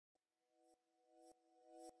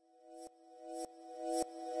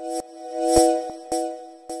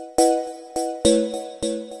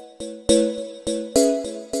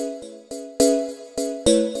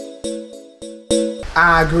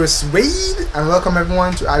AgroSuede, and welcome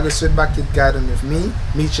everyone to AgroSuede Backyard Garden with me,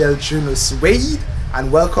 Michel Juno Suede, and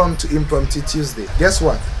welcome to Impromptu Tuesday. Guess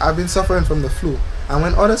what? I've been suffering from the flu, and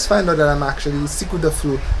when others find out that I'm actually sick with the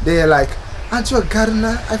flu, they're like, "Aren't you a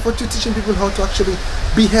gardener? I thought you're teaching people how to actually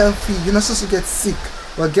be healthy. You're not supposed to get sick."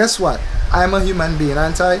 Well, guess what? I'm a human being,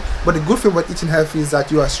 aren't I? But the good thing about eating healthy is that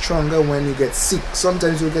you are stronger when you get sick.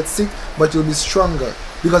 Sometimes you'll get sick, but you'll be stronger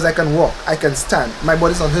because I can walk, I can stand, my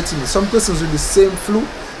body's not hurting me. Some persons with the same flu,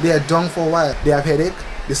 they are down for a while. They have headache,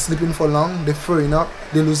 they're sleeping for long, they're throwing up,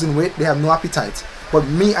 they're losing weight, they have no appetite. But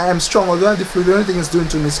me, I am strong. Although I have the flu, the only thing it's doing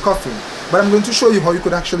to me is coughing. But I'm going to show you how you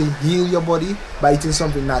could actually heal your body by eating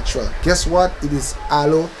something natural. Guess what? It is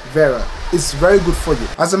aloe vera. It's very good for you.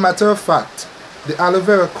 As a matter of fact, the aloe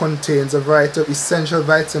vera contains a variety of essential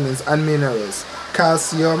vitamins and minerals: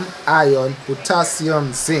 calcium, iron,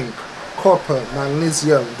 potassium, zinc, copper,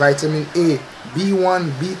 magnesium, vitamin A,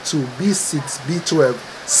 B1, B2, B6, B12,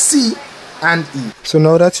 C, and E. So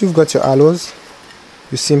now that you've got your aloes,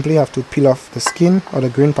 you simply have to peel off the skin or the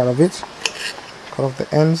green part of it, cut off the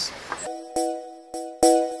ends.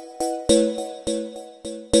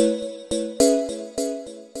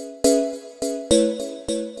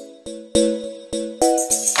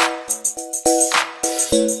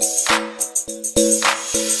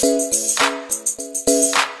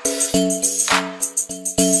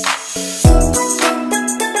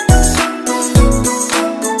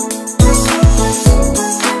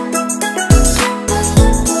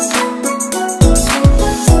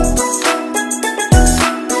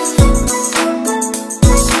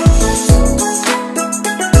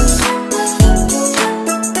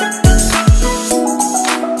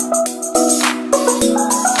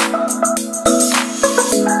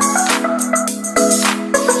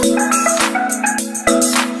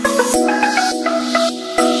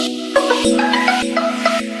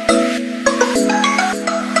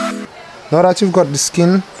 Now that you've got the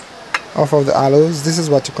skin off of the aloes, this is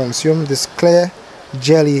what you consume. This clear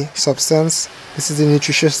jelly substance, this is the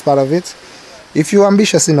nutritious part of it. If you're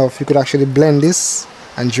ambitious enough, you could actually blend this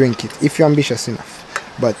and drink it, if you're ambitious enough.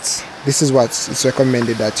 But this is what it's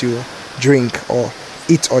recommended that you drink or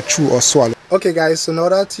eat or chew or swallow. Okay guys, so now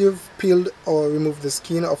that you've peeled or removed the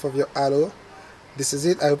skin off of your aloe, this is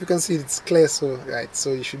it. I hope you can see it's clear, so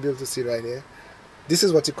you should be able to see it right here. This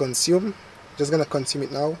is what you consume. Just gonna consume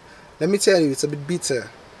it now. Let me tell you, it's a bit bitter,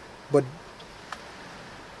 but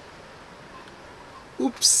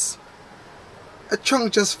oops, a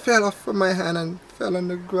chunk just fell off from my hand and fell on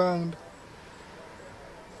the ground.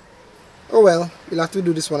 Oh well, you'll have to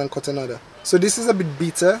do this one and cut another. So this is a bit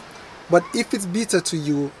bitter, but if it's bitter to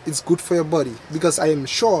you, it's good for your body, because I am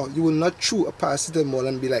sure you will not chew a paracetamol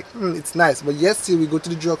and be like, it's nice, but yet still we go to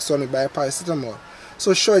the drugstore and we buy a paracetamol.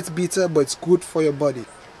 So sure, it's bitter, but it's good for your body.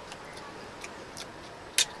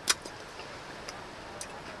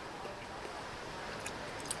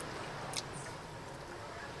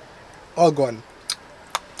 All gone.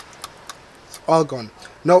 It's all gone.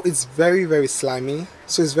 Now it's very, very slimy,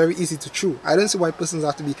 so it's very easy to chew. I don't see why persons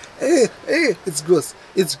have to be, hey, it's gross.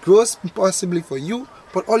 It's gross possibly for you,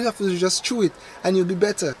 but all you have to do is just chew it and you'll be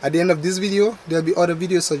better. At the end of this video, there'll be other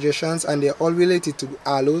video suggestions, and they're all related to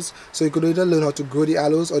aloes, so you could either learn how to grow the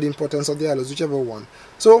aloes or the importance of the aloes, whichever one.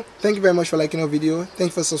 So thank you very much for liking our video.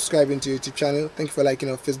 Thank you for subscribing to our YouTube channel. Thank you for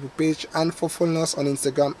liking our Facebook page and for following us on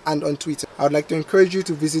Instagram and on Twitter. I would like to encourage you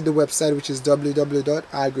to visit the website, which is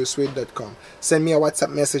www.agrosuede.com. Send me a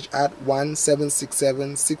WhatsApp message at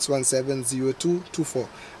 1767-617-0224.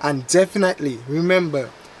 And definitely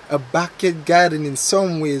remember, a backyard garden in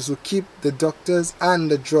some ways will keep the doctors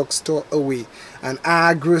and the drugstore away. And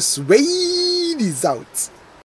AgroSuede is out.